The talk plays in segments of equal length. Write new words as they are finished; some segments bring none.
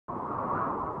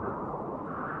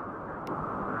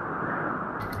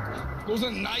Those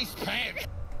are nice pants.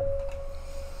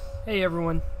 Hey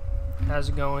everyone, how's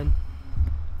it going?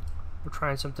 We're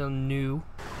trying something new.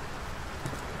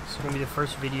 This is gonna be the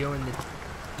first video in the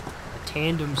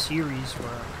Tandem series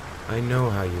where I know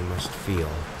how you must feel.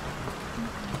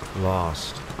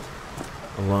 Lost.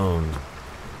 Alone.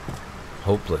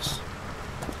 Hopeless.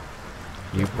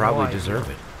 You probably deserve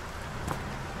it.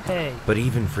 Hey. But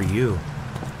even for you,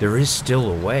 there is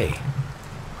still a way.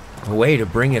 A way to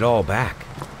bring it all back.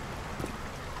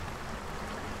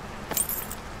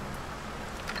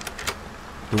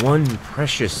 The one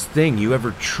precious thing you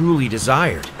ever truly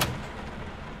desired.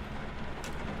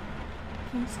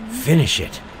 Finish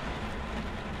it.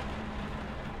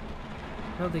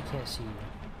 No, they can't see you.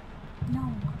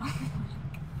 No.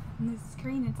 On the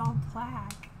screen, it's all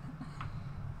black.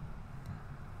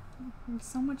 You're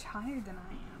so much higher than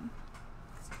I am.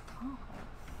 So tall.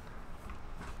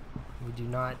 We do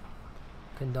not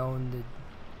condone the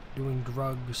doing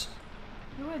drugs.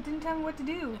 You didn't tell me what to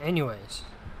do. Anyways,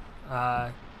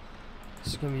 this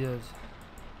is gonna be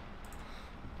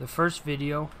the first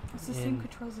video It's the same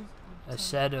controls as a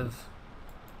set of.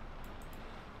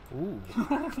 Ooh,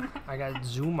 I got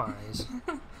zoom eyes.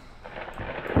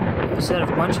 A set of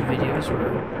a bunch of videos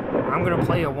where I'm gonna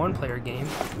play a one-player game.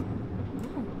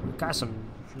 Got some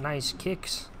nice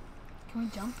kicks. Can we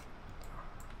jump?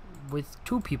 With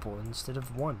two people instead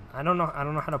of one. I don't know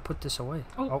how to put this away.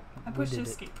 Oh, I pushed we did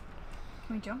escape.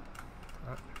 Can we jump?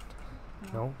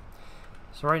 No.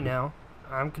 So right now,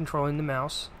 I'm controlling the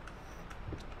mouse,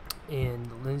 and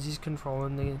Lindsay's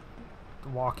controlling the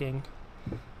walking.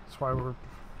 That's why we're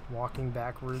walking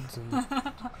backwards. And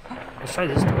let's try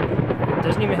this door. It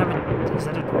doesn't even have a. Is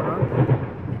that a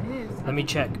doorknob? It is. Let me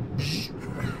check.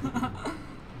 I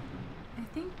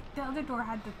think the other door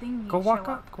had the thing. Go walk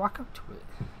up. Walk up to it.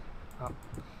 Oh.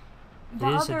 It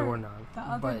is a doorknob. The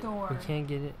other but door. we can't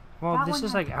get it. Well, That this one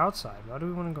is like outside. Why do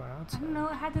we want to go I outside? don't know.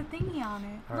 It had the thingy on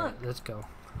it. All right, let's go.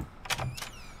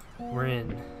 We're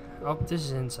in. Oh, this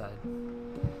is inside.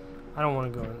 I don't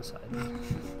want to go inside.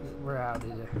 We're out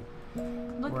of there.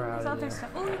 Look We're at this out of other there.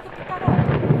 stuff. Oh, you can pick that up.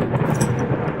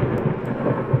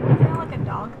 Is that like a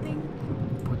dog thing?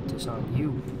 Put this on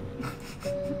you.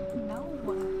 No.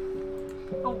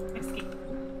 Oh, escape.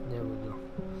 There we go.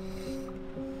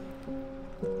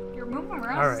 You're moving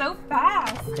around All right. so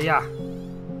fast. Yeah.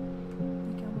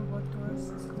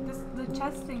 The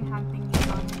chest thing had thingies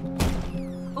on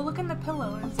it. Oh, look in the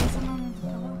pillow. Is there something on the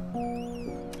pillow?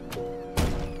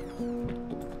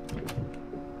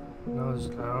 No, I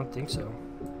don't think so.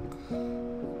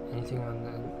 Anything on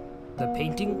the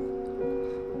painting?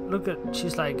 Look at.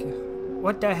 She's like,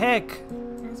 what the heck?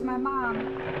 There's my mom.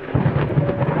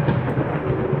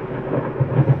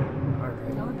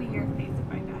 Alright. That would be your face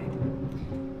if I died.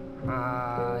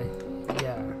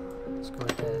 Yeah. Let's go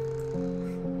with that.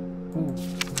 Ooh.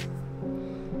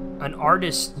 An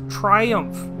artist's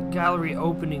triumph gallery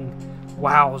opening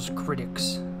wows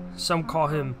critics. Some call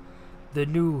him the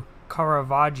new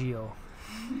Caravaggio.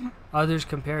 Others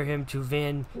compare him to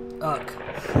Van Eyck.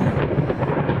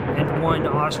 And one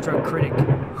awestruck critic,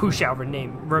 who shall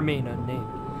remain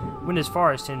unnamed, went as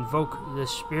far as to invoke the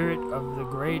spirit of the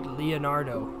great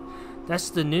Leonardo.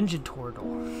 That's the Ninja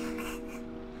Turtle.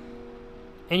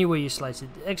 Anyway you slice it,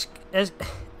 the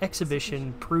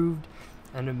exhibition proved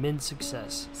an immense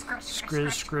success.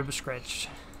 Scratch.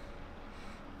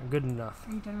 Good enough.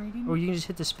 Are you done reading? Oh, you can just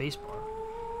hit the space bar.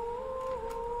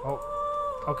 Oh,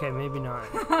 okay, maybe not.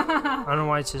 I don't know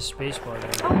why it says space bar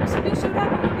there. Oh, something showed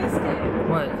up and we missed it.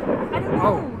 What? I don't know.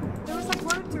 Oh. There was like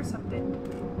words or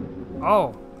something.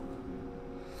 Oh.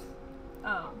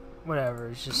 Oh. Whatever,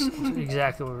 it's just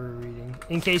exactly what we're reading.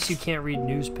 In case you can't read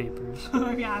newspapers.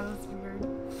 Oh yeah, that's weird.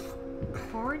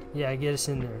 Forward? Yeah, get us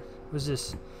in there. What's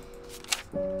this?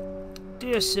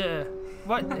 Dear sir,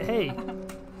 what? Hey.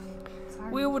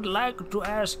 Sorry. We would like to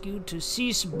ask you to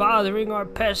cease bothering our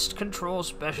pest control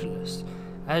specialist,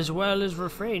 as well as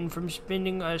refrain from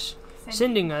sending us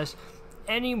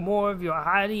any more of your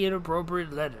highly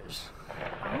inappropriate letters.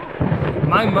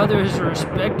 My mother is a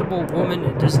respectable woman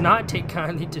and does not take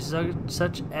kindly to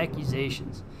such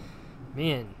accusations.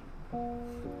 Man,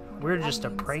 we're just a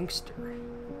prankster.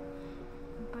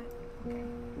 But, okay.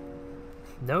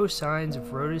 No signs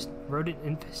of rodent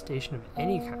infestation of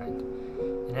any kind,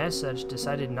 and as such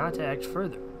decided not to act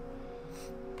further.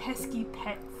 Pesky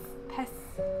pets.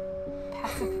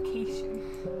 Pacification.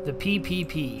 The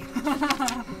PPP.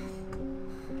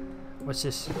 What's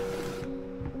this?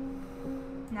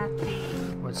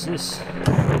 Nothing. What's this?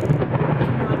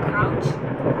 Can you like crouch? I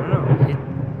don't know.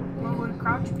 What would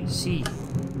crouch be? C.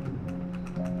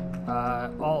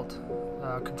 Alt.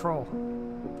 Control.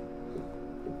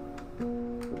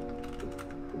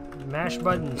 Mash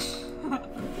buttons.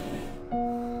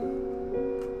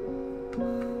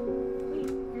 Wait,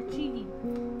 you're cheating.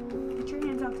 Get your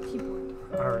hands off the keyboard.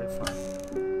 Alright, fine.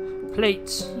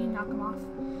 Plates. Can you knock them off?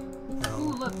 No.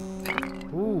 Ooh, look.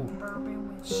 Ooh, Bourbon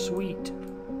with sweet.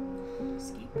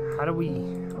 escape. How do we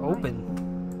open?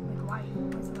 Like, why?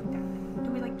 Why is it like that? Do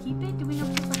we, like, keep it? Do we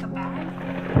not just, like, a bag?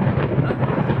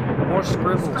 More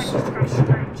scribbles. Scratch, scratch,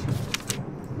 scratch.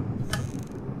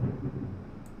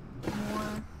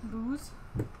 More booze.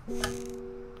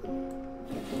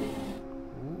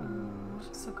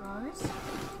 Cigars.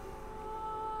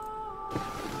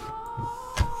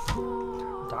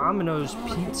 Domino's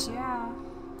pizza. Yeah.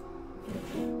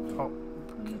 Oh,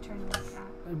 What are you trying to look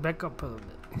at? back up a little bit.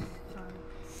 Sorry.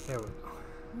 There we go.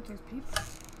 Ooh, there's people.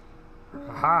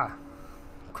 Aha.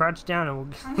 Crouch down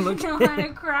and I we'll don't look know at how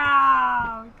to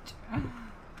crouch.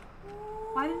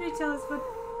 Why didn't they tell us what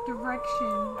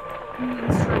direction in the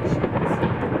instructions?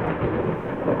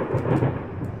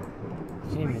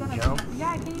 Can't even Gotta- jump. Yeah,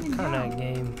 I can't even Kind jump. of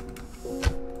game.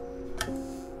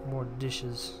 More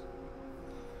dishes.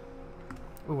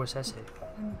 Ooh, what's that say?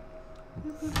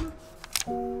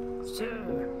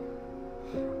 Sir,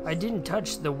 I didn't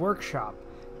touch the workshop,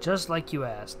 just like you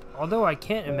asked, although I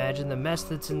can't imagine the mess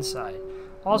that's inside.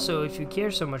 Also, if you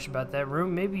care so much about that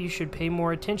room, maybe you should pay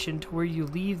more attention to where you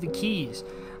leave the keys.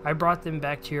 I brought them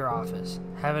back to your office.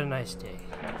 Have a nice day.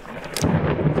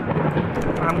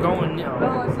 I'm going now.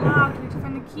 Oh, it's locked. We have to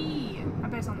find the key. I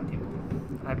bet it's on the table.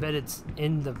 I bet it's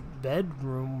in the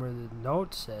bedroom where the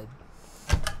note said.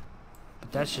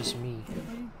 But that's just me.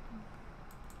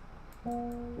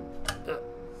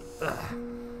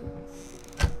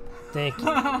 Thank you.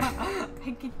 I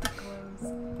get the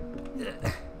clothes.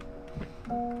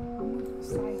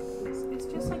 It's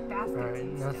just like baskets. Alright,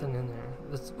 and nothing stuff. in there.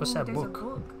 What's Ooh, that there's book? A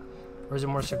book. Or is it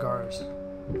more cigars?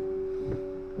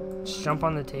 Just jump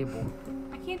on the table.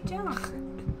 I can't jump.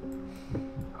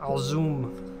 I'll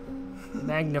zoom.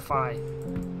 Magnify.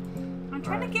 I'm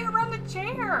trying to get around the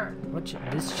chair.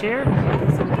 This chair?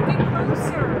 Yeah, so we can get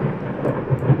closer.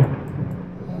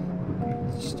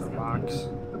 It's just a box.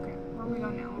 Okay, where are we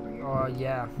going now? Over here. Oh,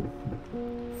 yeah.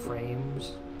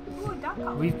 Frames. Ooh, a dog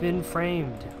collar. We've been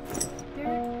framed.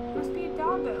 There must be a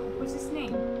doggo. What's his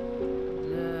name?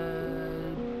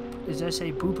 Does that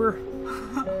say pooper?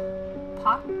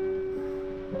 Pot?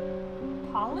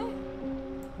 Pollet?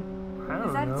 I don't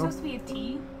Is that know. supposed to be a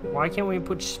T? Why can't we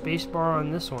put spacebar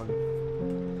on this one?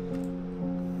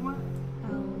 What?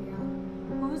 Oh, yeah.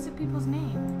 What was the people's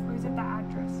name? Or is it the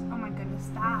address? Oh my goodness,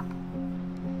 stop.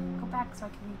 Go back so I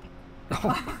can read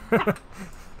it.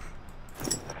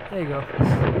 There you go.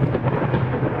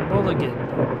 Mulligan.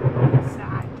 What's the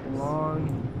address? Long.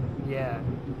 Yeah.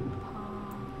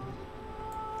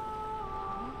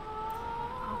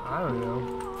 I don't know.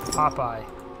 Popeye.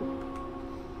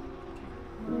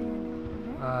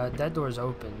 That door's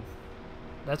open.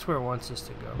 That's where it wants us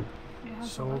to go.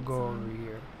 So we'll go over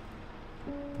here.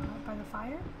 By the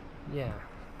fire? Yeah.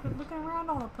 Quit looking around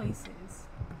all the places.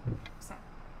 What's that?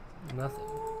 Nothing.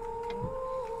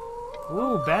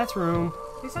 Ooh, bathroom.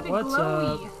 There's something What's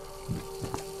glowy.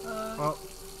 Oh,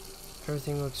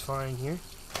 everything looks fine here.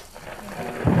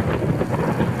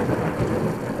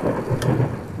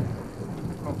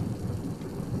 Oh.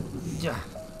 Yeah.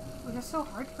 Oh, that's so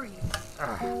hard for you.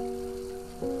 Ah.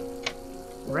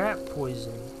 Rat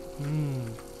poison.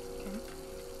 Okay.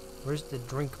 Where's the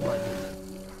drink button?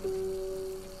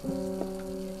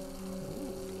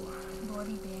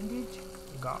 Bloody bandage.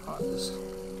 Gauze.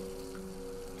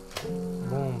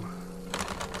 Boom.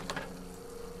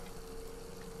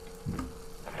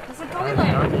 There's a I've toilet.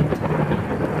 done it.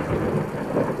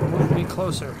 Move me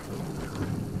closer.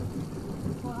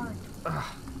 Pull hard.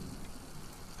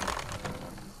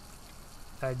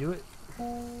 Did I do it?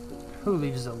 Who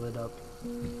leaves the lid up?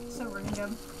 So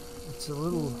random. It's a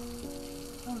little,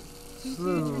 Oh, it's a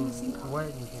little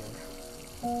wet in here.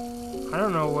 I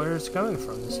don't know where it's coming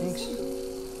from. The sink's,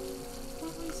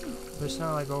 but it's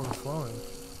not like overflowing.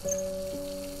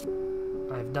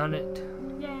 I've done it.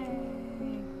 Yay!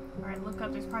 Alright, look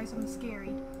up. There's probably something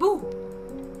scary. Boo!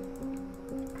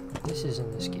 This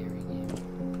isn't a scary game.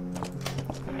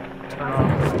 Turn Huh.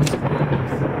 off.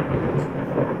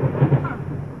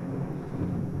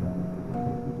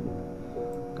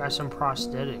 Got some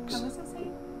prosthetics. What does it say?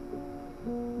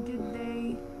 Did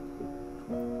they...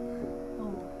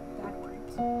 Oh, bad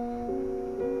words.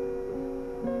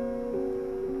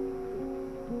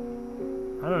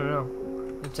 I don't know.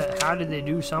 It's a, how did they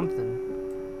do something?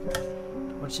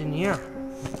 What's in here?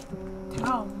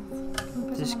 Towels.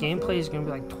 this gameplay is gonna be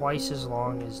like twice as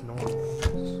long as normal.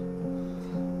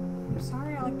 I'm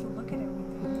sorry, I like to look at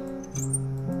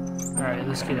everything. Alright,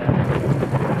 let's get out of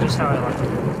here. Just how I like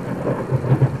it.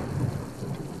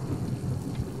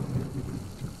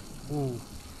 Ooh.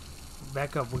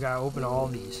 Back up, we gotta open all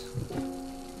these.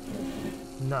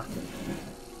 Nothing.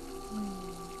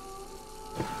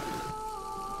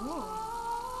 Oh.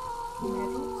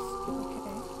 Medals?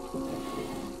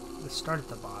 Okay. Let's start at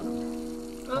the bottom.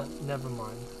 Oh, never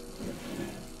mind.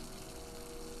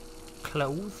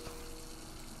 Clothes?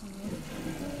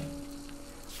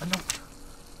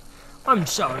 I'm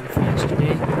sorry for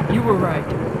yesterday. You were right.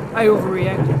 I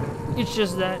overreacted. It's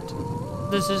just that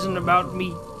this isn't about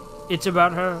me. It's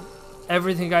about her.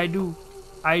 Everything I do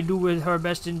with her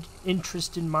best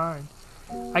interest in mind.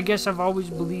 I guess I've always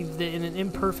believed that in an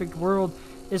imperfect world,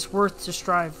 it's worth to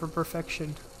strive for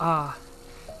perfection. Ah,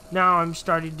 now I'm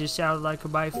starting to sound like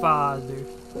my father.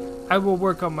 I will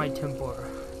work on my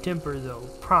temper though,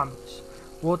 promise.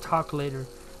 We'll talk later.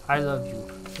 I love you.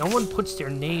 No one puts their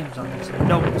names on these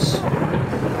notes.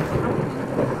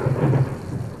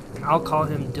 I'll call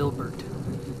him Dilbert.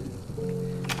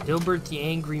 Dilbert the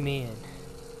Angry Man.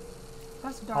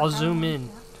 That's dark. I'll zoom in.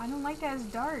 I don't like that it's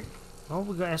dark. Well,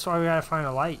 that's why we gotta find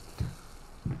a light.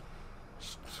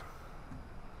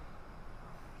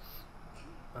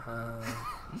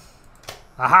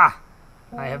 Aha!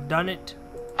 I have done it.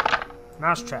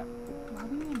 Mousetrap. Why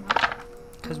do you need that?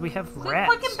 Because we have Quit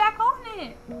rats. clicking back on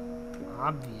it.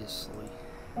 Obviously.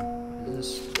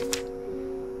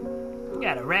 We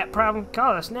got a rat problem?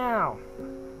 Call us now.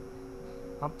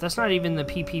 Oh, that's not even the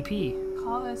PPP.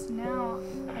 Call us now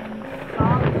and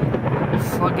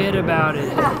Forget about it.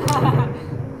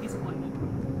 He's pointing.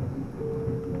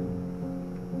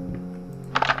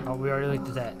 Oh, we already looked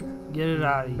at that. Get it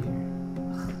out of here.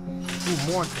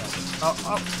 Ooh, more traps.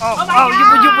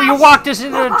 Oh, you walked us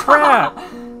into a trap.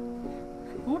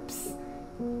 Oops.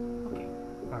 Okay.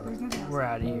 Alright, we're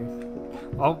out of here.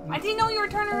 Oh, I didn't know you were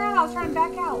turning around. I was trying to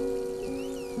back out.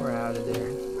 we're out of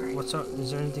there. What's up?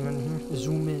 Is there anything on here?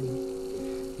 Zoom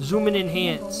in. Zoom in,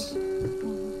 enhance.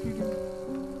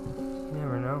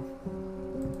 Never know.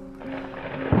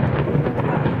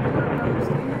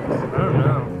 I don't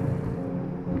know.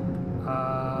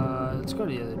 Let's go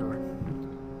to the other door.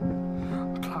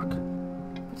 Clock.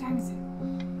 What time is it?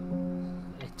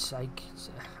 It's like,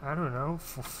 I don't know,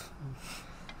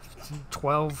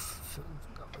 12,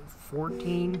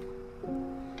 14.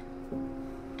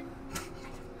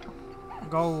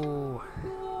 Go.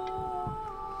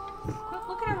 Quit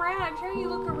looking around. I'm trying to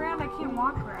look around. I can't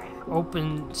walk right.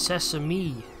 Open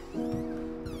sesame.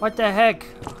 What the heck?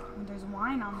 There's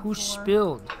wine on the Who floor.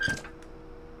 spilled?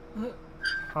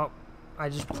 Oh, I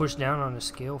just pushed down on a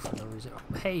scale for no reason. Oh,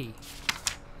 hey.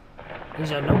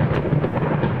 There's a note.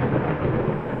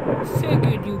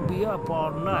 Figured you'd be up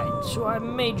all night, so I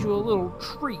made you a little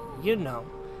treat, you know.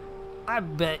 I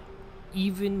bet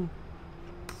even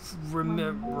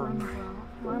remember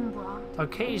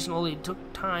occasionally took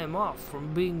time off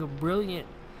from being brilliant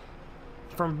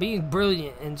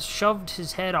and shoved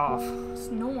his head off.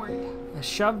 Snored.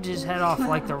 Shoved his head off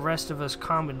like the rest of us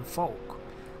common folk.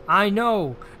 I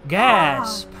know.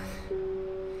 Gasp.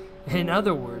 In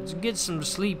other words, get some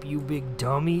sleep, you big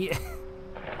dummy.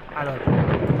 I don't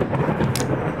know.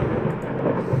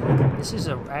 This is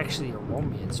actually a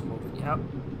romance movie. Yep.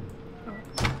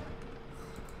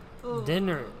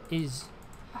 Dinner is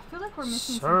I feel like we're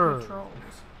missing served. some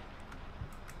controls.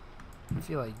 I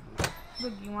feel like,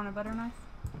 Look, you want a butter knife?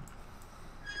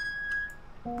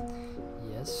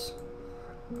 yes.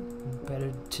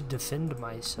 Better to defend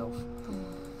myself.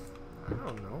 I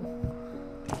don't know.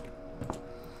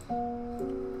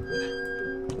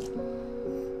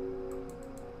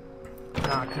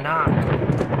 Knock, knock.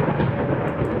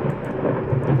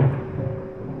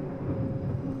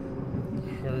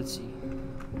 Here, let's see.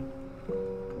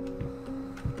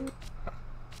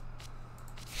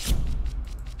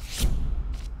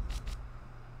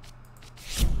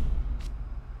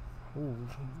 Ooh,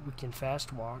 we can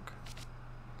fast walk.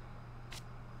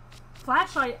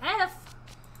 Flashlight F?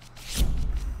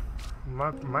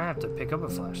 Might have to pick up a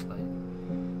flashlight.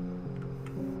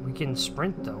 We can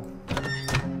sprint though.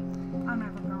 I'm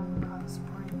never going to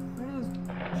sprint. Where is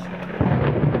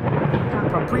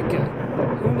Paprika.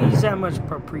 Who needs that much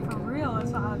paprika? For real,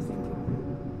 that's what I was thinking.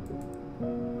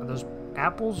 Are those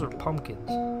apples or pumpkins?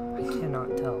 I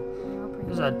cannot tell. Yeah, pretty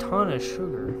There's a ton of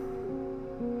sugar.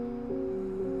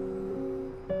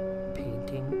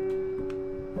 Painting.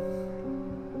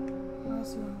 What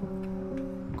else do you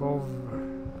want? Go over.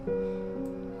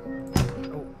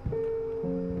 Oh.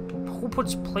 Who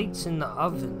puts plates in the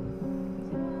oven?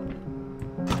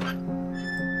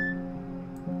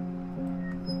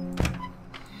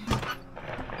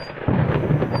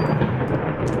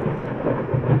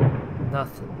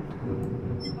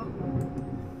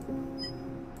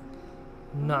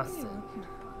 Nothing.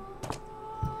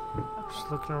 Just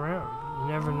looking around. You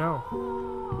never know.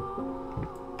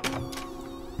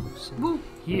 Woo.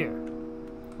 Here.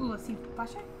 Ooh, let's see.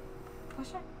 Flashlight?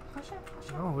 Flashlight? Flashlight?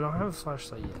 Flashlight? No, we don't have a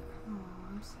flashlight yet. Oh,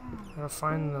 I'm sad. Gotta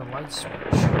find the light switch.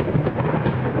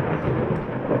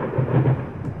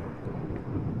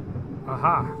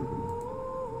 Aha.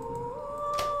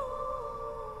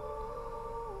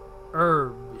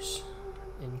 Herbs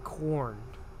and corn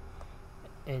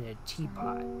and a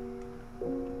teapot.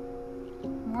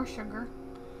 More sugar.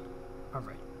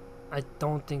 Alright. I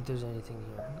don't think there's anything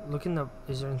here. Look in the...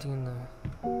 Is there anything in the...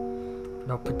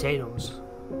 No, potatoes.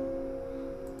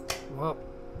 Well,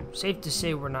 safe to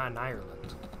say we're not in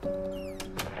Ireland.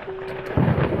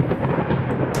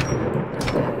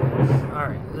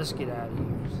 Alright, let's get out of here.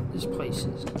 This place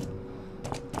is...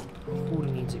 Who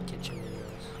needs a kitchen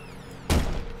anyways?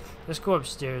 Let's go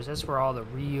upstairs. That's where all the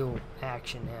real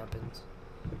action happens.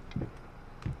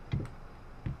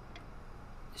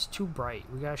 It's too bright.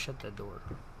 We gotta shut that door.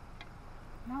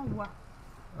 No.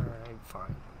 Alright,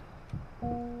 fine.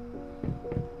 Oh,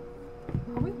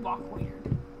 we walk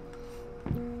weird.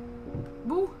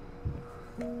 Boo.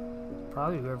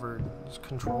 Probably whoever is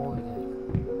controlling it.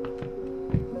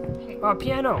 Hey. Oh,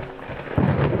 piano!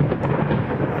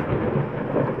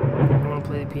 You wanna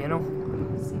play the piano?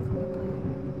 Let's see if we can play it.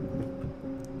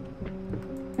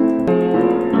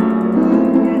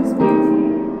 Yes,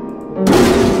 beautiful.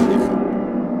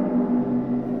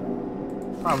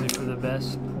 Probably for the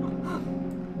best.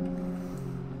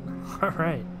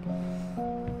 Alright.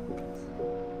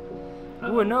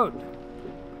 Ooh, a note.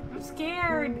 I'm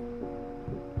scared.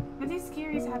 Nothing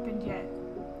scary's happened yet.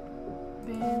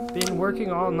 Been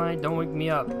working all night. Don't wake me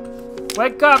up.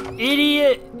 Wake up,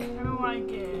 idiot! I don't like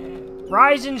it.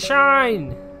 Rise and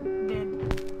shine! Dead.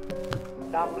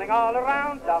 Tumbling all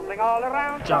around, tumbling all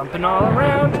around. Jumping all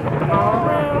around, jumping all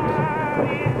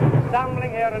around.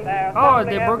 Stumbling here and there. Oh,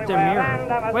 they broke their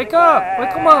mirror. Wake up!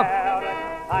 Wake them up!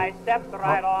 I stepped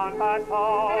right on her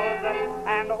toes,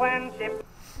 and when she...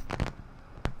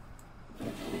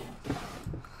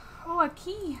 Oh, a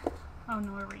key. Oh,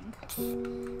 no, a ring.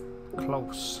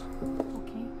 Close.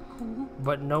 Okay, cool.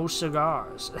 But no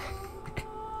cigars.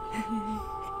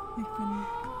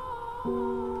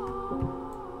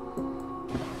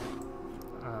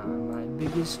 My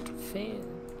biggest fan.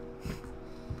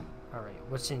 Alright,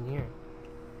 what's in here?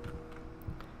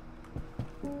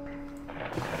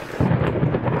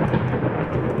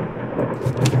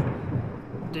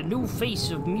 The new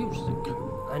face of music.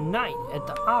 A night at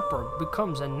the opera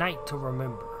becomes a night to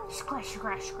remember. Scratch,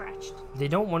 scratch, scratched. They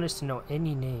don't want us to know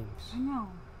any names. I know.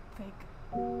 Fake.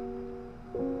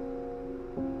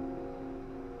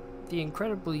 The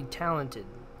incredibly talented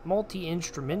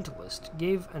multi-instrumentalist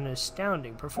gave an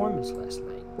astounding performance last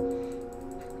night.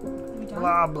 We done?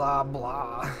 Blah, blah,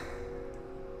 blah.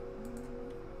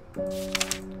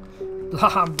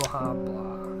 Blah, blah,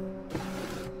 blah.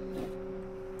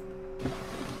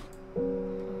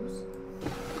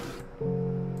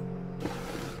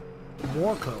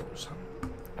 More clothes.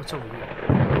 What's over here?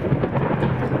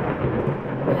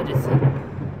 Medicine.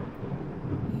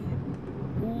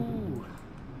 Ooh.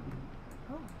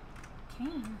 Oh,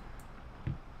 cane.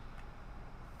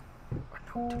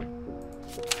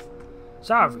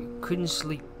 Sorry, couldn't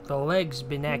sleep. The leg's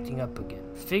been acting up again.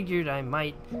 Figured I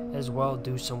might as well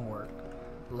do some work.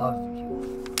 Love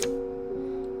you.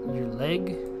 Your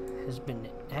leg has been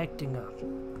acting up.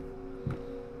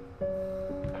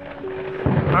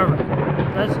 Alright,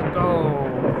 let's go.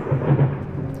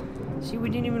 See, we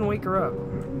didn't even wake her up.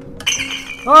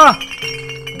 Ah!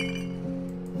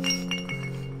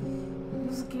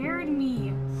 You scared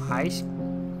me. I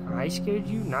scared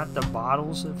you, not the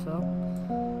bottles that fell.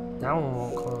 That one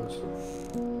won't close.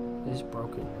 It's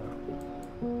broken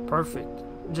now. Perfect.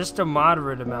 Just a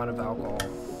moderate amount of alcohol.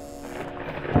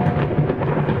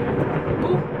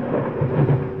 Ooh.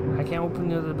 I can't open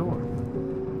the other door.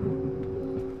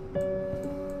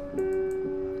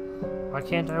 Why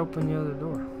can't I open the other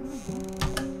door?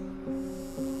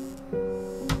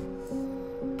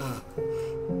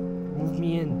 Move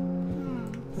me in.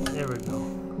 There we go.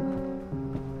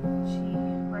 She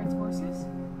rides horses?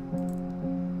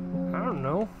 I don't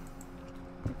know.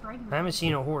 Riding I haven't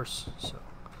seen a horse, so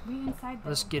We inside though.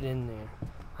 let's get in there.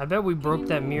 I bet we broke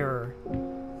that mirror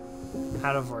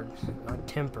out of our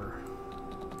temper.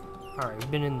 Alright,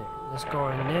 we've been in there. Let's go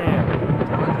in there.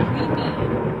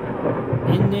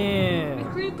 Oh, In there.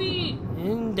 creepy. Creepy.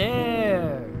 In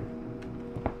there.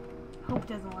 Hope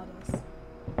doesn't let us.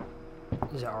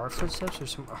 Is it our footsteps or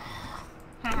some?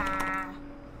 Ha.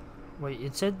 Wait,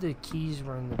 it said the keys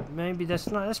were in the. Maybe that's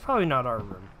not. That's probably not our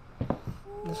room.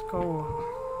 Let's go.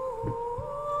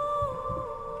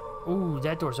 Ooh,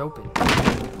 that door's open.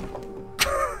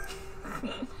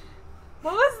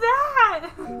 What was that?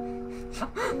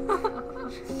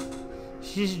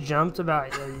 She just jumped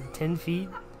about 10 feet.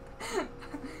 It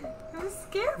was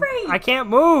scary. I can't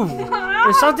move.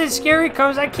 If something scary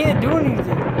comes, I can't do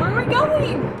anything. Where are we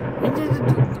going?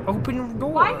 Open the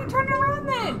door. Why are you turning around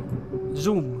then?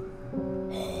 Zoom.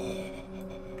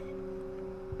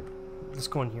 Let's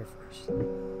go in here first.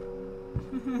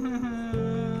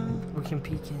 We can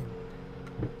peek in.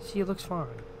 See, it looks fine.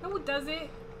 No, it doesn't.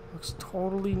 Looks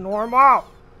totally normal.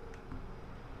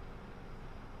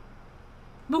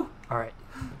 Move. All right.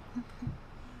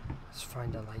 Let's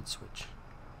find a light switch.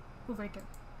 Move right there.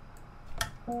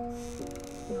 No,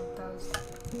 that was...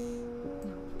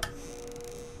 No.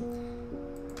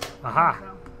 Aha.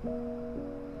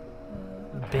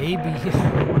 Baby.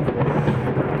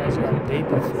 Guy's got a baby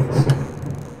face.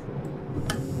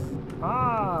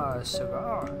 Ah,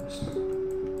 cigars.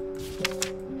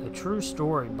 The true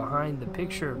story behind the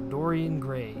picture of Dorian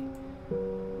Gray.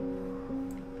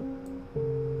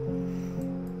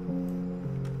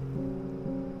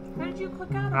 How did you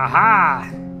click out of it?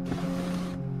 Aha!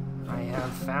 I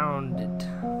have found it.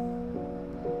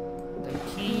 The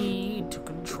key to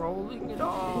controlling it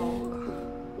all.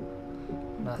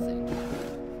 Nothing.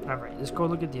 Alright, let's go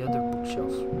look at the other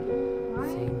bookshelf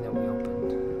thing that we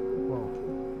opened. Whoa.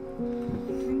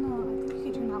 I think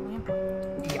you can turn that lamp on.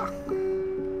 Yeah.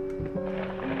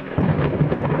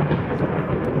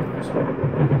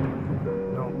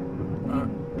 No.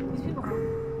 These people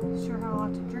sure have a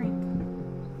lot to drink.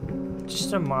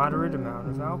 Just a moderate amount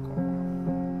of alcohol.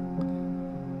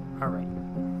 Alright.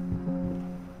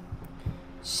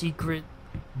 Secret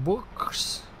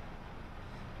books.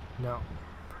 No.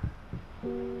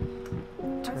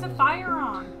 There's a fire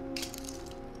on.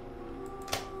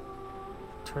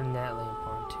 Turn that lamp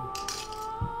on too.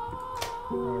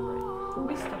 Alright. Are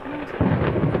we stepping into it?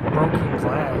 Broken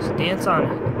glass. Dance on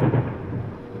it.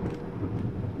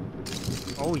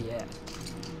 Oh yeah.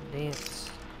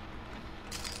 Dance.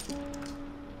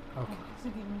 Okay. This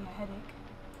is giving me a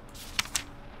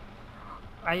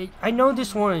headache. I know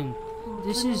this one. Ooh,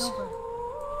 This turn it is over.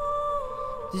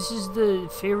 the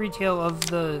fairy tale of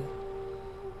the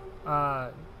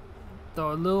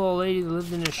little old lady that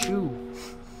lived in a shoe.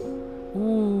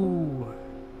 Ooh.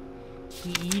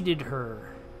 He eated her.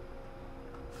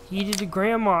 He eated the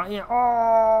grandma. Yeah.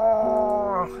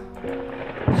 Oh.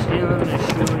 She didn't live in a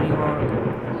shoe any longer.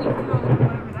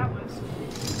 Whatever that was.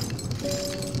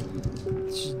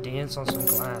 Let's just dance on some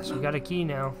glass. We got a key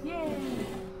now. Yay.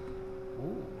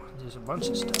 Ooh, there's a bunch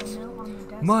of stuff. Note on the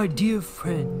desk. My dear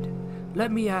friend,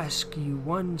 let me ask you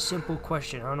one simple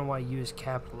question. I don't know why you is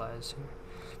capitalized here.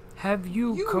 Have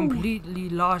you completely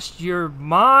lost your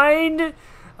mind?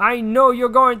 I know you're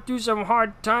going through some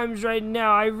hard times right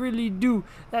now. I really do.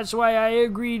 That's why I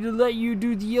agreed to let you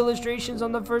do the illustrations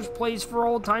on the first place for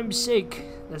old time's sake.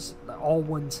 That's all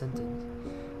one sentence.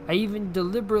 I even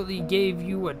deliberately gave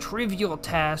you a trivial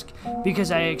task because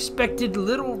I expected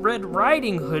Little Red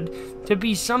Riding Hood to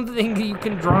be something that you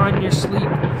can draw in your sleep.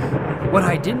 What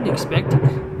I didn't expect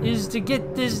is to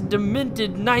get this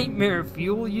demented nightmare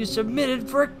fuel you submitted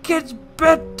for a kid's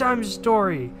bedtime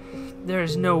story.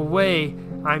 There's no way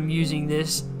I'm using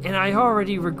this, and I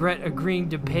already regret agreeing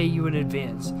to pay you in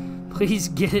advance. Please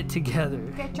get it together.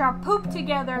 Get your poop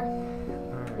together.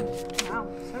 Alright. Wow,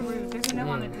 so rude. There's a note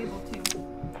on the table too.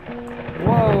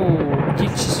 Whoa! You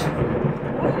just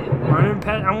running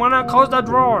past. I want to close the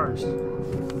drawers.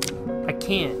 I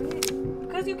can't.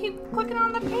 Because you keep clicking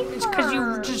on the paper. It's because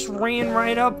you just ran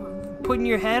right up, putting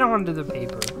your head onto the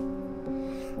paper.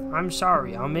 I'm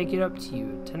sorry. I'll make it up to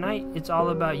you. Tonight, it's all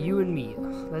about you and me.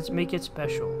 Let's make it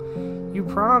special. You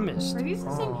promised. Are these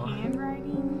the same Aw.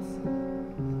 handwritings?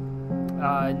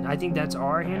 I think that's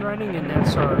our handwriting, and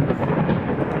that's our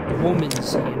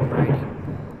woman's handwriting.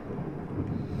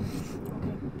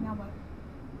 Okay, now what?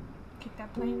 Kick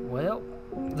that plane? Well,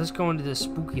 let's go into this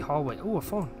spooky hallway. Oh, a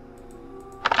phone.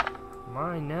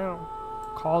 Mine now.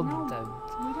 Called No, the...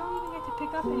 we don't even get to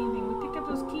pick up anything. We picked up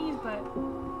those keys, but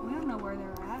we don't know where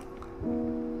they're at.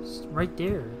 It's right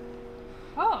there.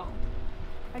 Oh,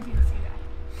 I didn't see that.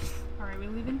 Alright, we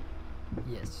leaving?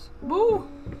 Yes. Boo!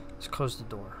 Let's close the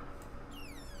door.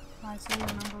 Alright, so you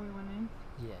remember we went in?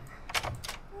 Yeah.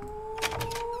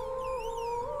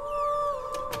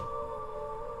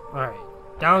 Alright.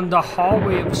 Down the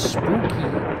hallway of spooky.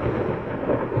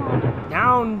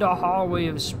 Down the hallway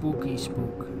of spooky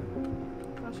spook.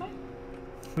 Okay.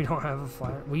 We don't have a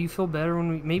fire. Will you feel better when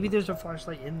we... Maybe there's a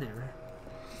flashlight in there.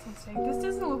 This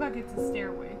doesn't look like it's a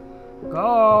stairway. It looks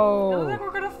Go! like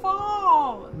we're gonna fall.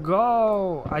 wall.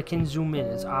 Go! I can zoom in.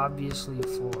 It's obviously a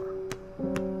floor.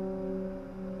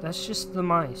 That's just the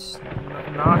mice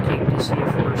knocking to see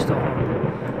if we're still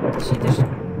home. See this?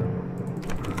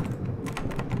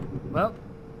 Well,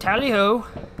 tally-ho.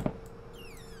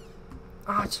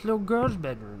 Ah, it's a little girl's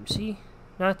bedroom. See?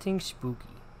 Nothing spooky.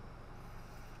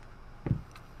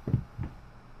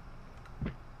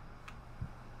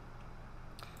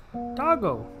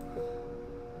 Doggo.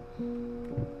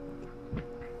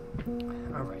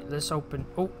 Alright, let's open.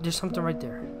 Oh, there's something right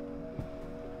there.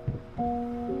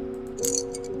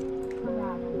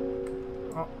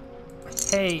 Oh,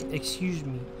 hey, excuse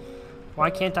me. Why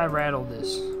can't I rattle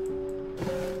this?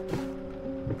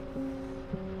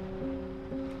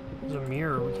 There's a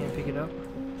mirror. We can't pick it up.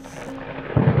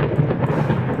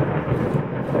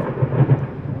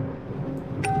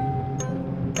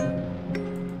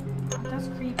 That's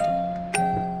creepy.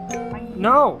 Bye.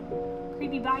 No!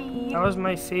 Creepy, bye. That was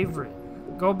my favorite.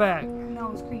 Go back.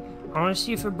 No, it's creepy. I want to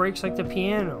see if it breaks like the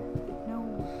piano. No.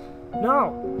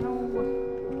 No! No.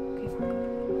 Okay, fine.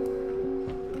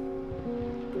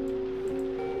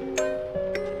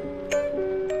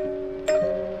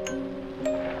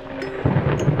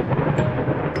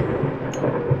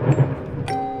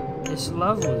 It's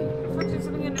lovely. I thought there's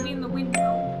something gonna be in the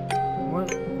window.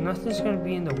 What? Nothing's gonna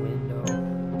be in the window.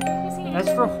 Let me see. That's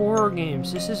for horror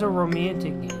games. This is a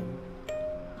romantic game.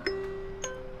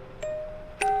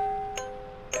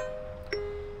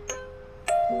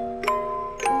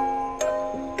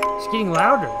 It's getting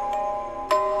louder.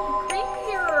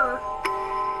 Creepier.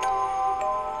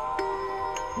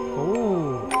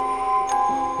 Oh.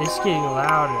 It's getting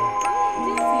louder.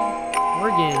 Dizzy.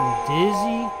 We're getting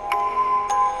dizzy.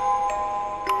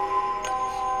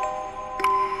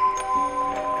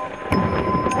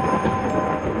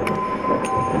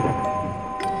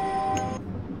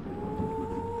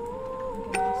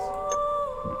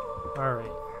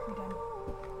 Alright. We're done.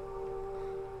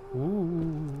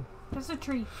 Ooh. There's a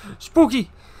tree. Spooky!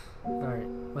 Alright,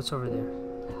 what's over there?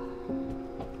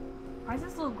 Why does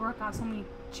this little girl got so many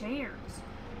chairs?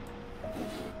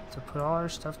 To put all our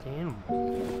stuffed animals.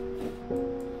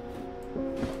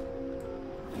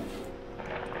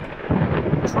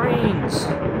 Trains!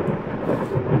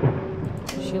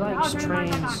 She likes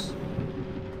trains.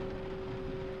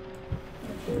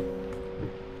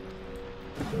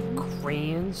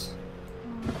 Crayons?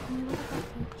 Can you look at that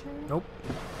picture? Nope.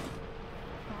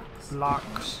 Box.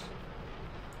 Locks.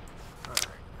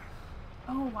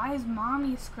 Oh, why is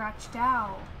mommy scratched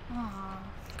out? Aw.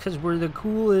 Because we're the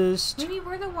coolest. Maybe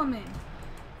we're the woman.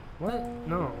 What?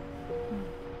 No.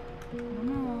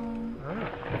 No. I don't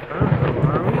know.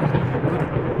 Are we?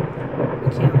 I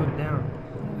can't look down.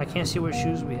 I can't see what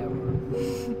shoes we have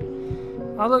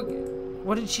on. Oh, look.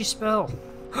 What did she spell?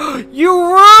 You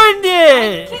ruined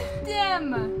it! Kick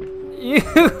them! You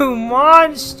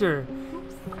monster!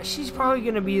 She's probably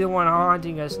gonna be the one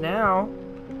haunting us now.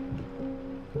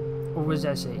 What was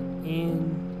that say?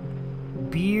 In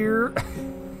beer.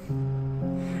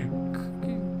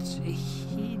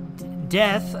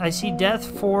 Death. I see death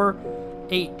for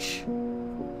H.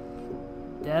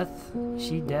 Death.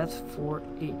 See death for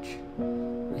H.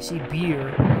 I see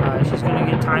beer. She's gonna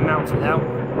get timeout for that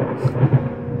one.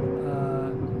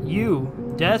 You.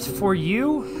 Death for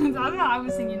you? I don't know. I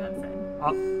was thinking that then.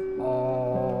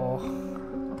 Oh.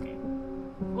 Okay.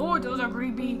 Oh, those are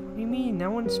creepy. What do you mean?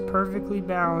 That one's perfectly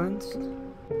balanced.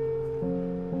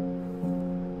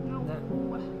 No.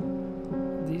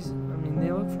 These, I mean,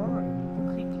 they look fine.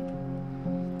 Creepy.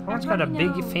 That one's got a big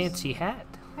Everybody knows. fancy hat.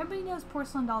 Everybody knows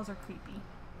porcelain dolls are creepy.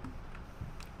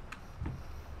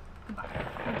 Goodbye.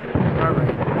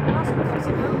 Alright. We're also supposed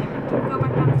to go there. Do we go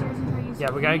back downstairs and try to use Yeah,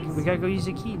 the we gotta go use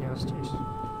the key downstairs.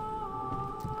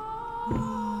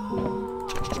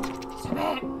 Stop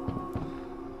it!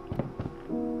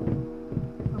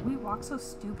 But we walk so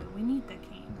stupid. We need the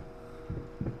cane.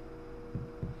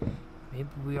 Maybe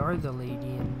we are the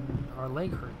lady and our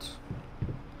leg hurts.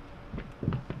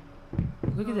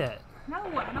 Look at that. No, I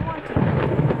don't want to.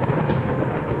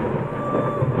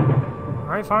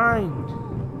 Alright, fine.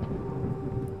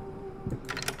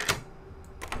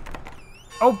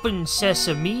 Open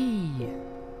sesame!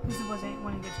 This wasn't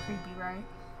when it gets creepy, right?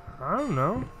 I don't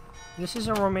know. This is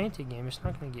a romantic game. It's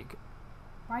not gonna get good.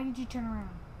 Why did you turn around?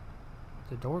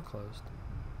 The door closed.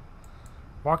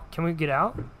 Walk. Can we get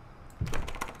out?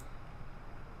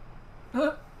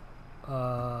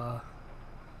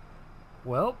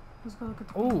 Well. Let's go look at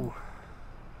the Oh.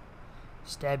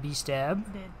 Stabby stab.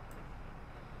 Dead.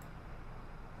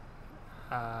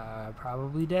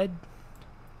 Probably dead.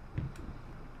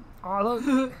 Oh,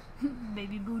 look.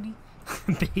 Baby booty.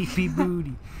 Baby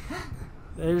booty.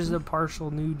 There's the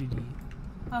partial nudity.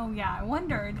 Oh yeah, I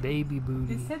wondered. Baby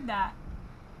booty. They said that.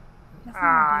 That's not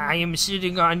Ah, I a am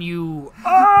sitting on you.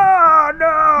 Oh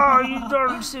no! You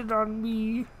don't sit on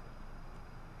me.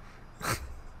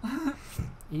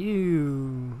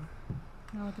 Ew.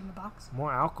 Now look in the box.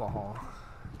 More alcohol.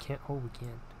 Can't. Oh, we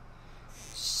can't.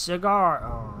 Cigar.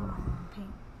 Oh, Paint.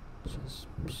 just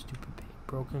stupid paint.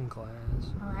 Broken glass.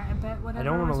 Alright, I bet whatever. I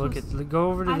don't want to look at.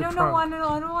 Go over to I the don't trunk. know.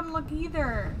 I don't want to look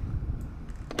either.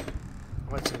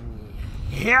 What's in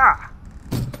here?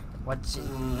 What's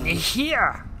in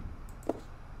here?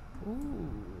 Ooh.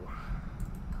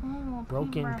 Cool.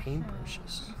 Broken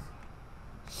paintbrushes.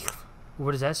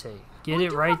 What does that say? Get We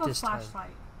it do right have a this time.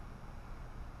 flashlight.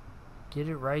 Get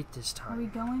it right this Are we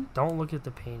time. going? Don't look at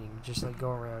the painting. Just like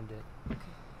go around it. Okay.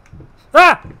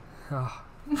 Ah! Oh.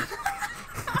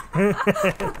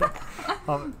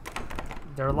 Oh,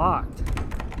 they're locked.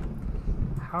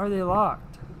 How are they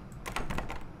locked?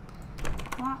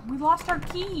 We lost our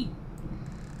key.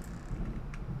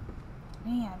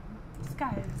 Man, this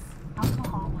guy is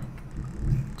alcoholic.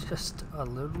 Just a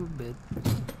little bit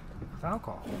of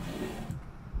alcohol.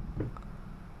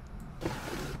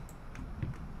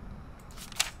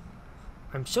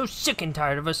 I'm so sick and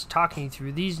tired of us talking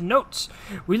through these notes.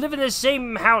 We live in the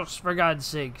same house, for God's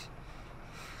sake.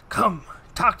 Come,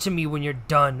 talk to me when you're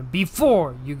done,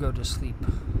 before you go to sleep.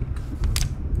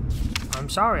 I'm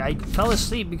sorry, I fell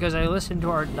asleep because I listened to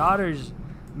our daughter's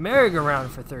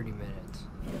merry-go-round for 30 minutes.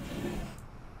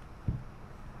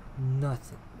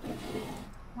 Nothing.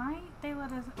 Why they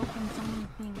let us open so many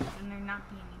things and there not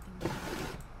be anything?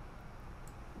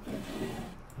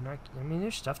 You're not, I mean,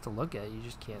 there's stuff to look at. You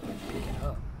just can't like, pick it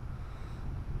up.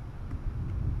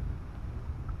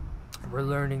 We're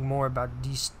learning more about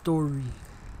Dee's story,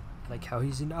 like how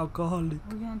he's an alcoholic.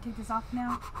 Are we gonna take this off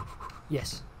now?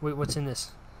 Yes. Wait, what's in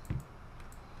this?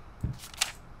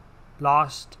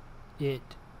 Lost it.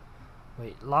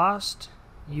 Wait, lost.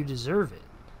 You deserve it.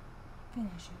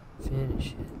 Finish it.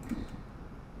 Finish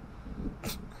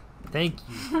it. Thank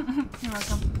you. You're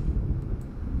welcome.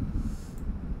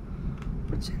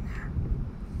 What's in there?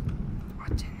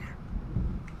 What's in there?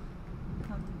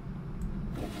 Nothing.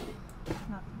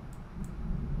 Nothing.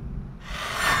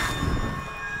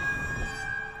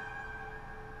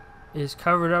 It's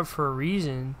covered up for a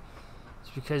reason. It's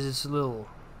because it's a little.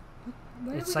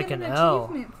 What It's did we like get an an L.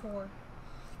 achievement for?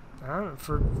 I don't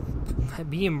for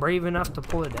being brave enough to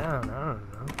pull it down. I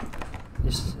don't know.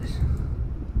 This.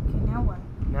 Okay, now what?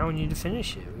 Now we need to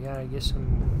finish it. We gotta get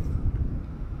some.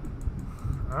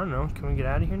 I don't know. Can we get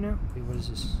out of here now? Wait, what is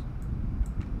this?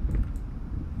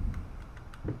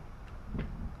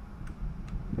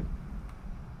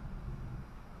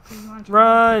 So you want to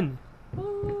Run!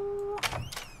 Ooh.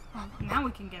 Oh, now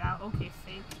we can get out. Okay,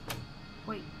 fake.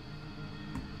 Wait,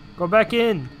 Go back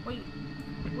in. wait.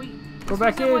 Go This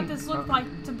back wasn't what in. this looked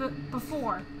like to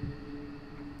before.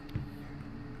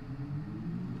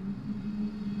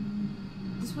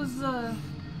 This was the.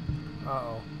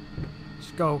 Uh-oh.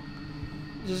 Just go.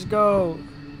 Just go.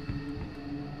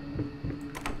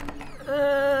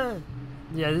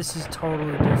 Yeah, this is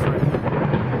totally different.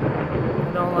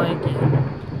 I don't like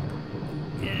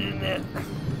it. Get in there.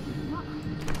 What?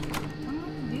 Tell me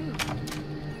what to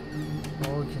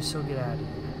do. Well, we can still get out of here.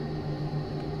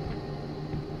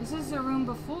 This is the room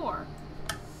before.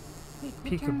 Wait,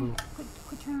 Peekaboo. Quit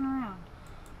turning around.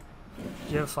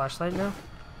 Do you have a flashlight now?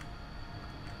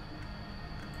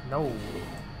 No.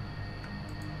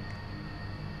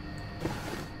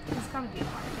 There's gotta be a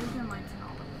light. There's been lights in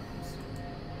all the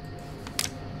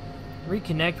rooms.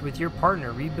 Reconnect with your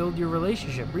partner. Rebuild your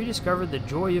relationship. Rediscover the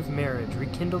joy of marriage.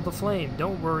 Rekindle the flame.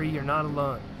 Don't worry, you're not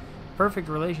alone. Perfect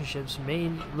relationships may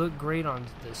look great on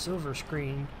the silver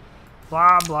screen.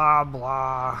 Blah, blah,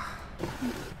 blah.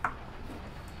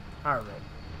 Alright.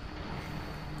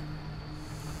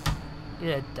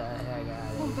 Get the heck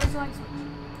out Oh, of here. there's a light switch.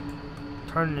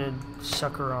 Turn the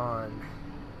sucker on.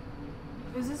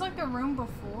 Is this like the room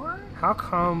before? How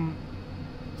come...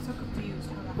 I'm so confused.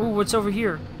 How that Ooh, happened. what's over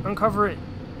here? Uncover it.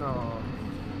 Oh.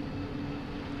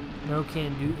 No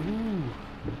can do. Ooh.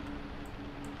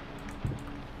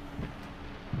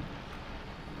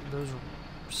 Those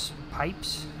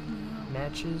pipes,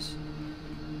 matches,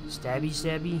 stabby. What's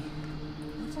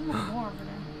on the floor over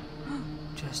there?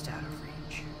 Just out of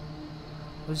reach.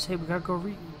 Let's say we gotta go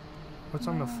read. What's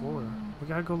on the floor? We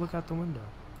gotta go look out the window.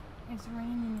 It's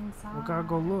raining inside. We gotta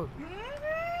go look.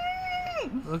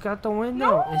 Look out the window.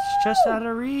 No! It's just out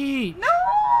of reach. No!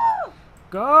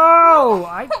 Go!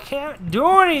 I can't do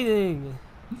anything.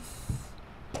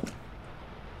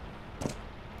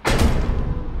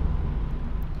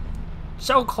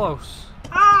 So close.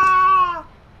 Ah!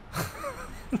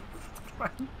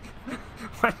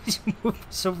 Why did you move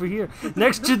us over here?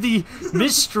 Next to the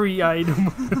mystery item.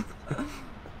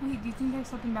 Wait, do you think there's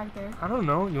something back there? I don't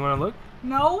know. You want to look?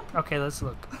 No. Okay, let's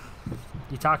look.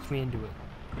 You talked me into it.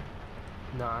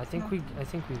 No, I think we leave.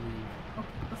 Okay,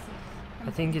 let's see. I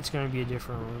think it's gonna be a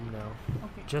different room now.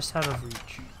 Okay. Just out of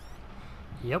reach.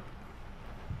 Yep.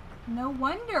 No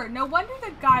wonder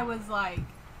the guy was like,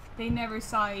 they never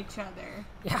saw each other.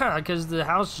 Yeah, because the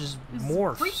house just It's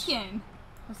morphs. freaking.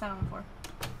 What's that on for?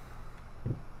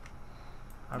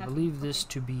 I Nothing. believe this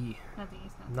to be Nothing.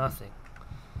 It's nothing. nothing.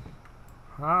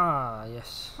 Ah,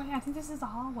 yes. Wait, I think this is the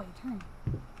hallway. Turn.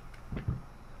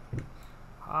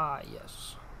 Ah,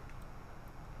 yes.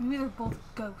 Maybe they're both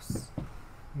ghosts.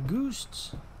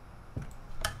 Ghosts.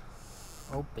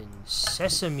 Open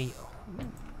sesame.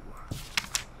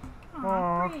 Aw,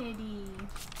 Aw. pretty.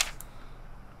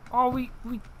 Oh, we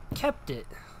kept it.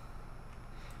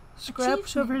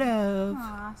 Scraps of Achievement. love.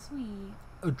 Aw, sweet.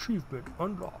 Achievement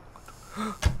unlocked.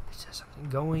 It says something.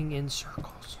 Going in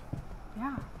circles.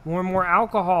 Yeah, More and more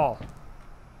alcohol.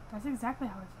 that's exactly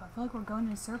how I feel. I feel like we're going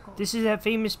in circles. This is that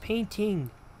famous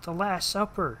painting, The Last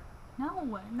Supper,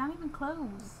 No, not even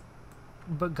close.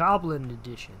 but Goblin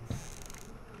edition.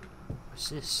 What's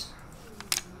this?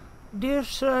 Dear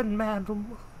sir and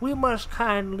madam, we must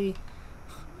kindly,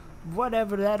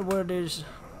 whatever that word is,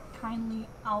 Kindly,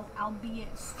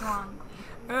 albeit strongly.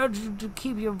 urge you to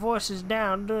keep your voices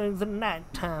down during the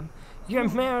night time. Your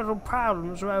marital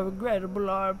problems, while regrettable,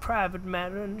 are a private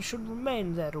matter and should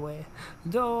remain that way,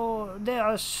 though they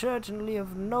are certainly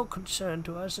of no concern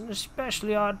to us, and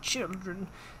especially our children.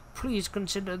 Please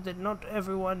consider that not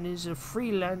everyone is a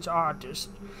freelance artist.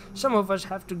 Some of us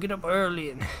have to get up early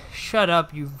and shut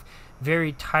up, you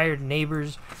very tired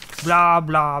neighbors. Blah,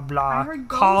 blah, I blah. heard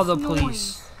Call the ghost police.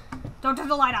 noise. Don't turn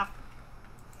the light off.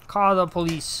 Call the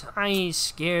police. I ain't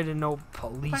scared of no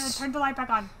police. Turn the light back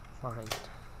on. Fine.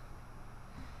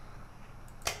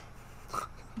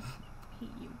 Hate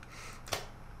you.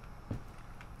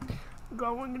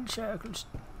 Going in circles.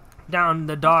 Down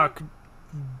the dark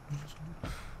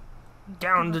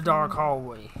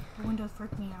hallway. The windows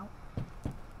freak me out.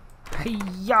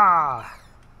 Hey-ya!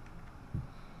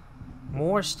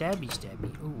 More stabby.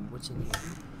 Ooh, what's in here?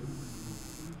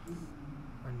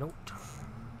 A note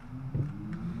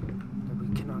that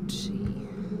we cannot see.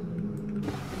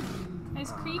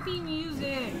 Nice creepy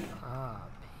music. Ah,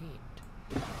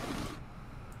 paint.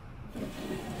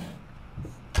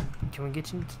 Can we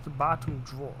get into the bottom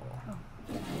drawer? Oh,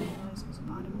 I didn't realize it was a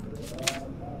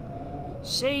bottom.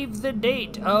 Save the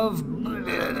date of...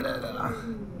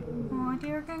 Oh,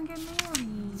 they were gonna get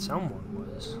married. Someone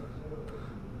was.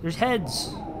 There's heads,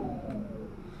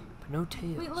 but no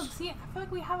tails. Wait, look, see, I feel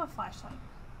like we have a flashlight.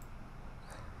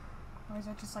 Or is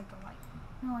that just like the light?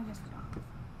 No, I guess we don't.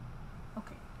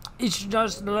 Okay. It's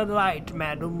just the light,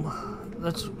 madam.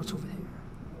 What's over there?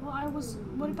 Well,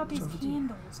 what about these over there.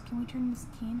 candles? Can we turn these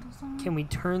candles on? Can we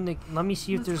turn the... Let me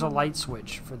see if Let's there's a go. light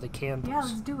switch for the candles. Yeah,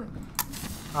 let's do it.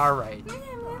 Alright.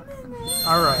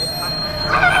 Alright.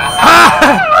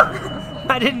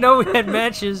 I didn't know we had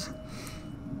matches.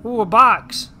 Ooh, a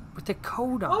box with the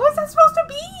code on What it. was that supposed to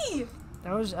be?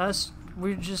 That was us.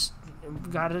 We just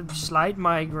got a slight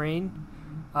migraine.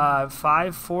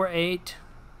 548.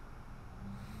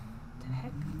 The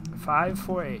heck?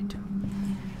 548.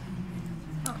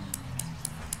 Oh.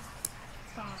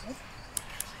 5.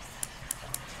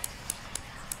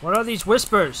 What are these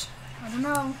whispers? I don't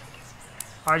know.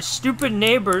 Our stupid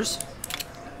neighbors,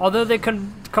 although they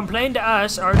complain to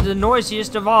us, are the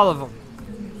noisiest of all of them.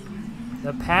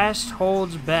 The past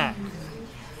holds back.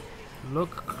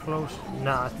 Look close.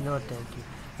 Nah, no thank you.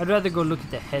 I'd rather go look at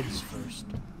the heads first.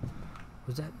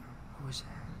 Was that? What was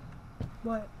that?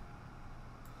 What?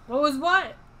 What was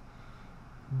what?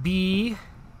 B.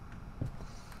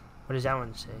 What does that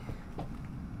one say?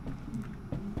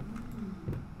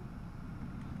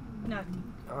 Nothing.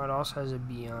 Oh, it also has a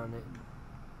B on it.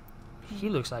 He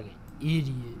looks like an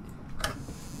idiot.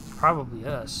 It's probably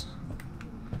us.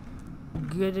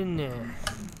 Get in there.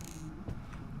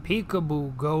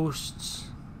 Peekaboo ghosts.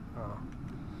 Oh.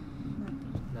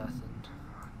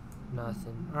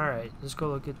 Nothing. Alright, let's go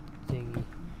look at the thingy.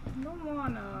 I don't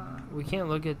wanna. We can't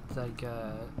look at, like,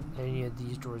 any of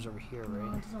these doors over here, No,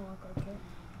 right? it doesn't look like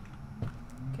it.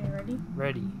 Okay, ready?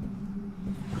 Ready.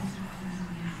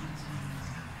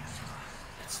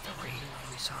 It's the ring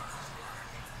we saw.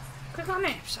 Click on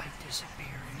it. It's like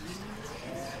disappearing.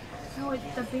 No,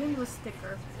 the band was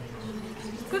sticker.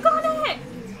 Click on it!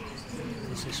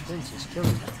 The suspense is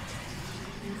killing me.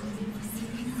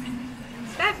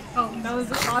 That was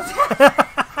a closet.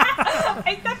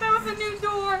 I thought that was a new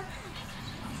door.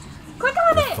 Click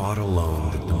on it! Fought alone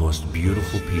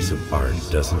beautiful piece of art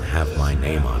doesn't have my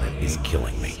name on it is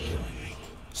killing me.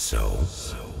 So,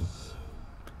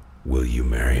 will you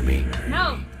marry me?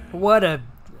 No. What a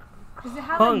Does it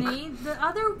have Hunk. a name? The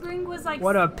other ring was like.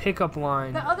 what a pickup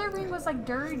line. The other ring was like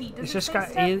dirty. Does It's it just say got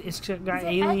stuff? it's got Is it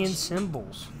alien etched?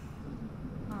 symbols.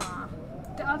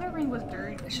 The other ring was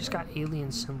dirty. It's just got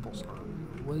alien symbols on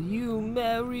it. Will you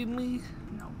marry me?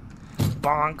 No.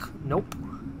 Bonk. Nope.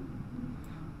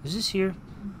 Is this here?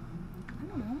 I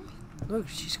don't know. Look,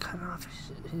 she's cutting off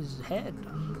his head.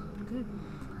 Good.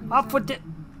 Off with it.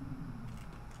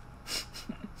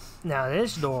 Now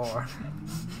this door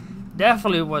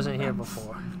definitely wasn't here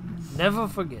before. Never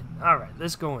forget. All right,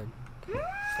 let's go in.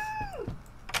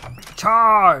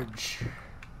 Charge.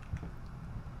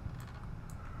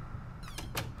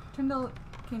 Turn the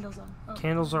candles on. Oh.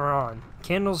 Candles are on.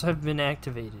 Candles have been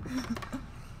activated.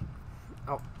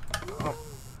 Oh. Oh.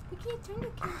 We can't turn the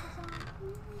candles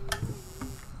on.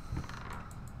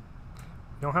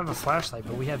 We don't have a flashlight,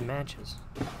 but we have matches.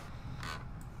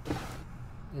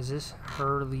 Is this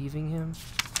her leaving him?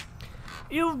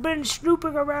 You've been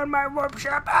snooping around my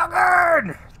workshop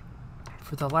again!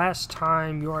 For the last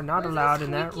time, you are not allowed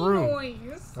in that room.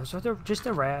 Noise? Those are just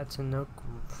the rats and the...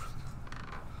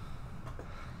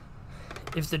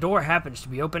 If the door happens to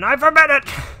be open, I forbid it!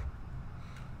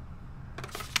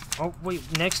 Oh, wait,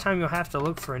 next time you'll have to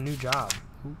look for a new job.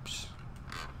 Oops.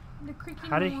 The creaky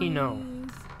How did he know? noise.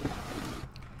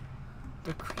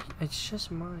 It's just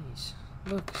mice.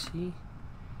 Look, see?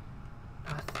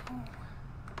 Nothing.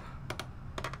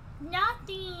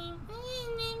 Nothing.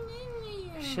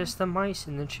 It's just the mice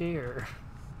in the chair.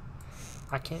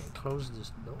 I can't close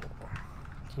this door.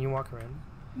 Can you walk around?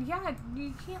 Yeah,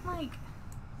 you can't like.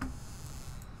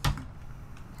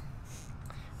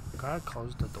 Gotta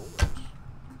close the doors.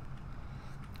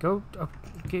 Go,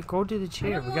 go to the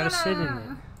chair. We gotta sit in it.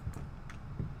 Man,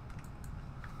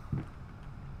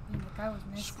 the guy was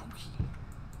nasty. Spooky.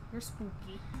 You're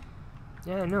spooky.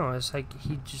 Yeah, I know. It's like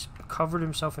he just covered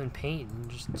himself in paint and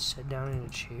just sat down in a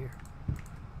chair.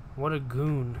 What a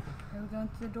goon. Are we going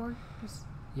through the door? Just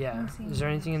Yeah. Let me see Is there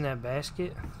this. anything in that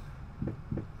basket?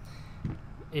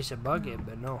 It's a bucket,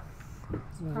 but no. Ooh,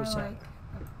 what's that? like-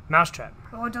 Mousetrap.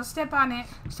 Oh, don't step on it.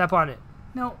 Step on it.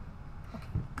 No.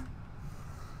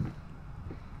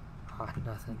 Ah,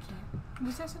 nothing.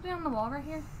 Was there something on the wall right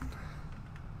here?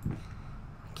 I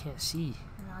can't see.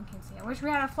 No, I can't see. I wish we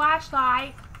had a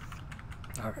flashlight.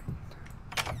 Alright.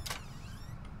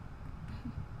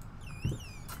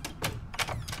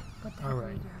 What the heck are we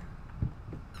Alright.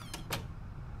 doing?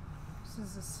 This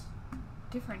is this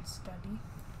different study.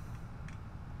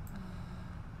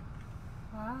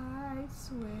 Light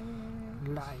switch.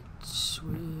 Light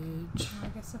switch. Oh, I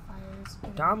guess the fire is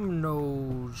good.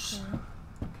 Dominoes. Yeah.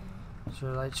 Okay. Is there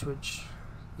a light switch?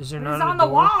 Is there What not is a on the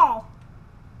door? wall?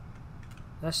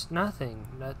 That's nothing.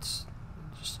 That's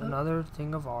just another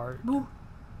thing of art. Boo.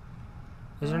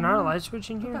 Is there not a light switch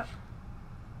in Look here? up.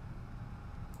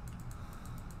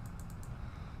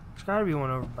 There's gotta be one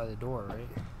over by the door, right?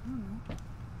 I don't know.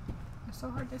 It's so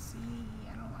hard to see.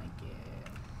 I don't like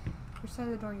it. Which side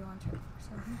of the door you want to? First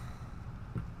side here?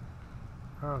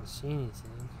 I don't see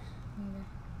anything. Neither.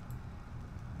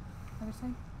 Other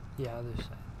side? Yeah, other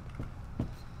side.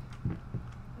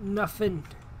 Nothing.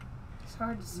 It's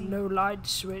hard to see. No light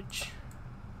switch.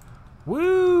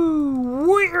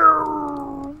 Woo!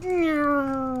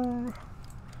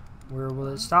 Where will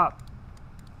it stop?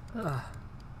 Okay.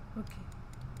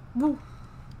 Woo.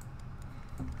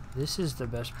 This is the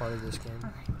best part of this game.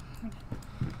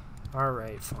 Alright.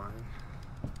 Alright, fine.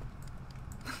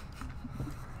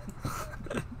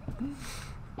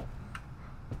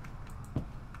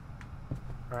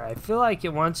 Alright, I feel like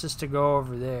it wants us to go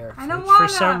over there. I don't for wanna.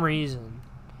 some reason.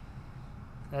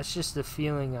 That's just the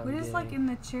feeling I'm What is getting. like in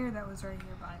the chair that was right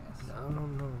here by us? I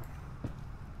don't know.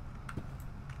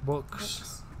 Books.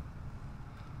 Books.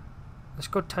 Let's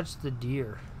go touch the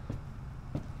deer.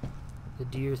 The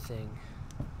deer thing.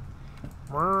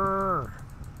 Brrr.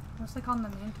 What's like on the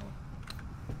mantle?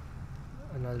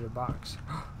 Another box.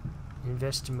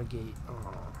 Investigate. Oh.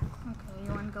 Okay, you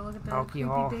want to go look at the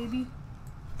Alcohol. creepy baby?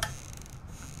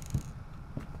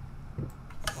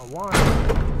 I want.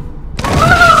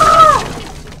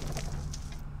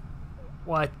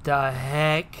 What the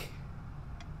heck?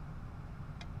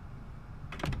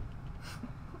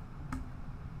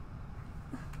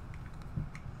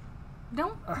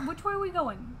 Don't. Which way are we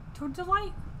going? Towards the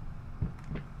light?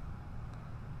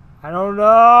 I don't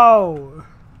know.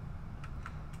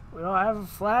 We don't have a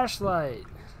flashlight.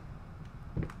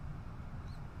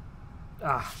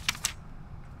 Ah.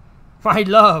 My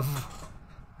love.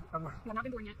 Yeah, not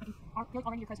been born yet.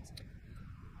 Already your presence.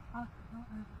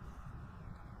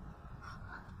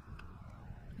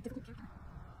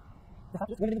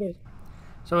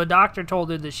 So a doctor told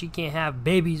her that she can't have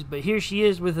babies, but here she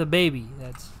is with a baby.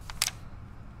 That's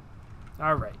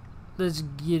all right. Let's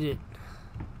get it.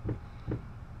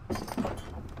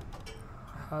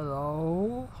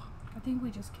 Hello. I think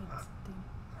we just killed something.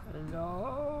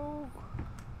 Hello.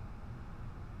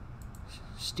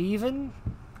 Steven?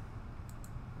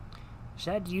 Is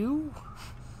that you?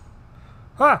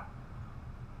 Huh!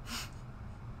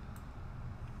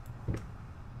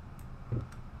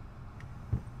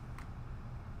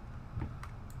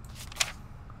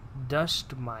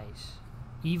 Dust mice.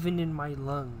 Even in my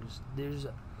lungs, there's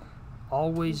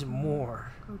always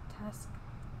more. Grotesque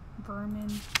vermin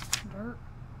dirt.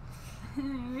 I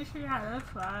wish we had a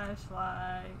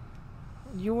flashlight.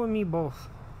 You and me both.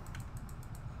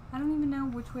 I don't even know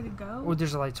which way to go. Oh,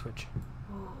 there's a light switch.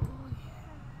 Oh,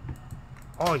 yeah.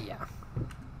 Oh, yeah.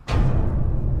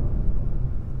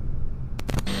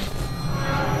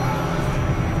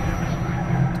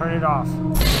 Turn it off.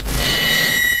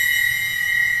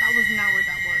 That was not where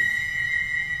that was.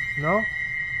 No?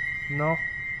 No.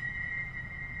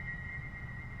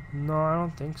 No, I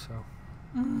don't think so.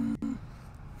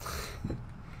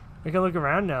 We can look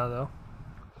around now, though.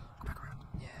 Go back around.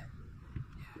 Yeah.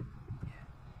 Yeah. Yeah.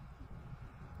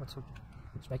 What's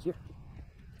back here?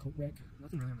 Coat rack.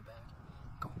 Nothing really on the back.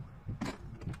 Go.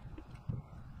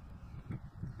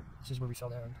 This is where we fell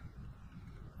down.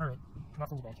 Alright.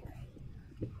 Nothing's back here.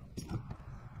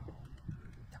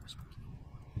 That was spooky.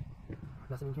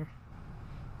 Nothing in here?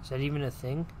 Is that even a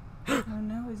thing? I don't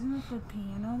know. Isn't it the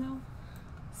piano, though?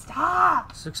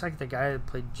 Stop! This looks like the guy that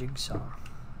played Jigsaw.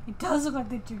 It does look like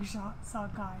the Jigsaw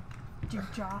guy.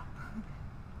 Jigjaw.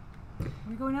 Are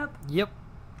we going up? Yep.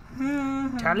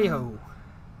 Tally ho.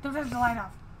 Don't have the light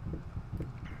off.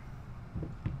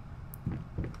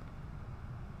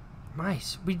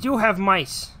 Mice. We do have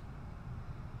mice.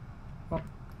 Well,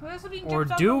 that's what he Or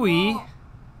jumps off do the we? wall.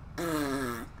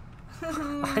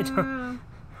 I don't.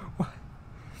 What?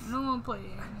 I don't want to play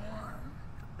anymore.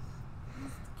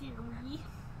 It's scary.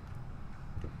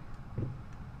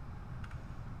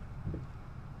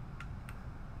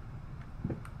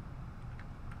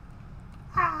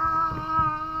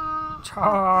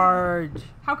 Charge.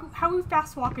 How we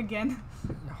fast walk again?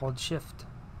 Hold shift.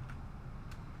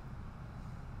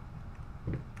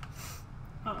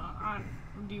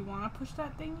 Do you want to push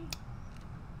that thingy?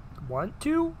 Want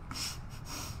to?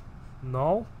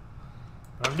 No.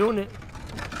 I'm doing it.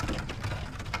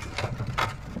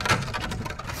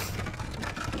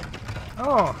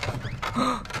 Oh.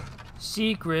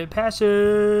 Secret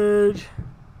passage.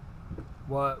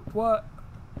 What?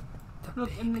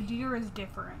 Look, and the deer is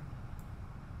different.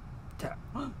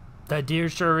 That deer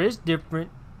sure is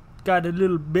different. Got a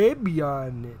little baby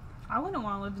on it. I wouldn't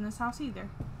want to live in this house either.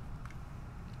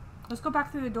 Let's go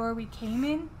back through the door we came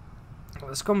in.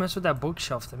 Let's go mess with that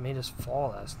bookshelf that made us fall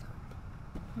last time.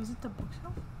 Was it the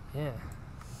bookshelf? Yeah.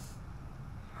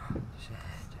 Shit.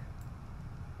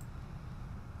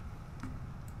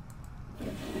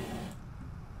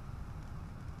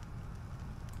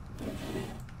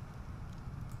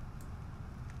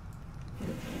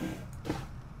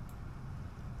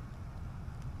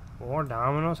 More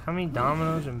dominoes? How many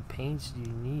dominoes and paints do you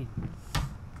need?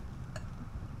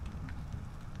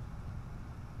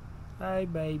 Hi,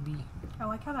 baby. I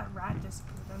like how that rat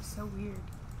disappeared. That was so weird.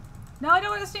 No, I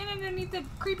don't want to stand underneath the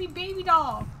creepy baby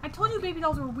doll. I told you baby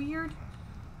dolls were weird.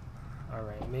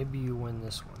 Alright, maybe you win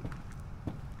this one.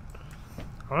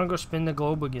 I want to go spin the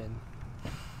globe again.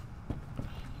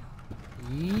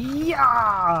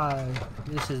 Yeah!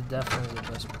 This is definitely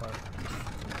the best part.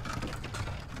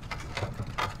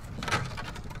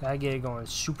 Gotta get it going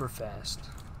super fast.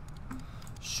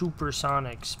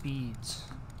 Supersonic speeds.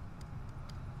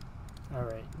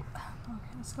 Alright.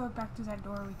 Okay, let's go back to that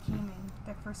door we came in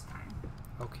the first time.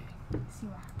 Okay. See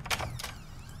what happens.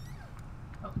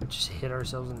 Oh, just hit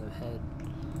ourselves in the head.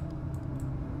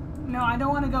 No, I don't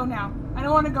want to go now. I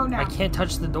don't want to go now. I can't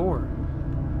touch the door.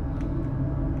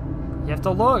 You have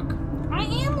to look. I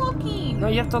am looking. No,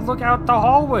 you have to look out the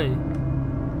hallway.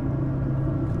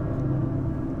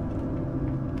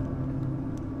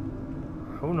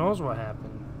 Who knows what happened?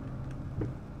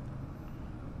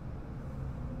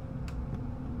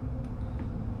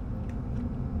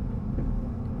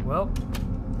 Well,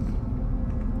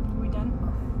 Are we done?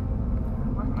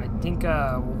 I think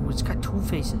it's got two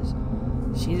faces.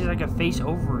 See, there's like a face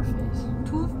over a face.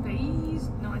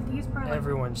 Two-faced? No, I think it's probably like,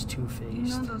 Everyone's you know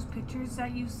two-faced. those pictures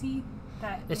that you see?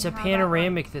 That It's they a have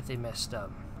panoramic that they messed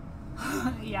up. That,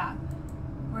 like, yeah.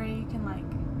 Where you can like...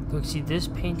 Look, see, this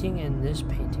painting and this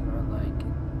painting are like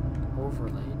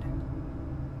overlaid.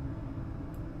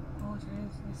 Oh, there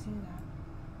is. I see that.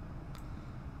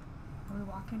 Are we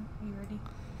walking? Are you ready?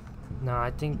 No,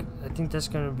 I think that's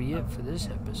gonna be it for this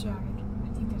Yeah, episode. I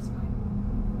think that's fine.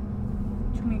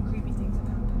 Too many creepy things have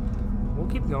happened. We'll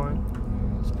keep going.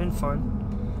 It's been fun.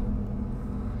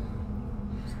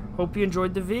 Hope you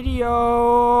enjoyed the video.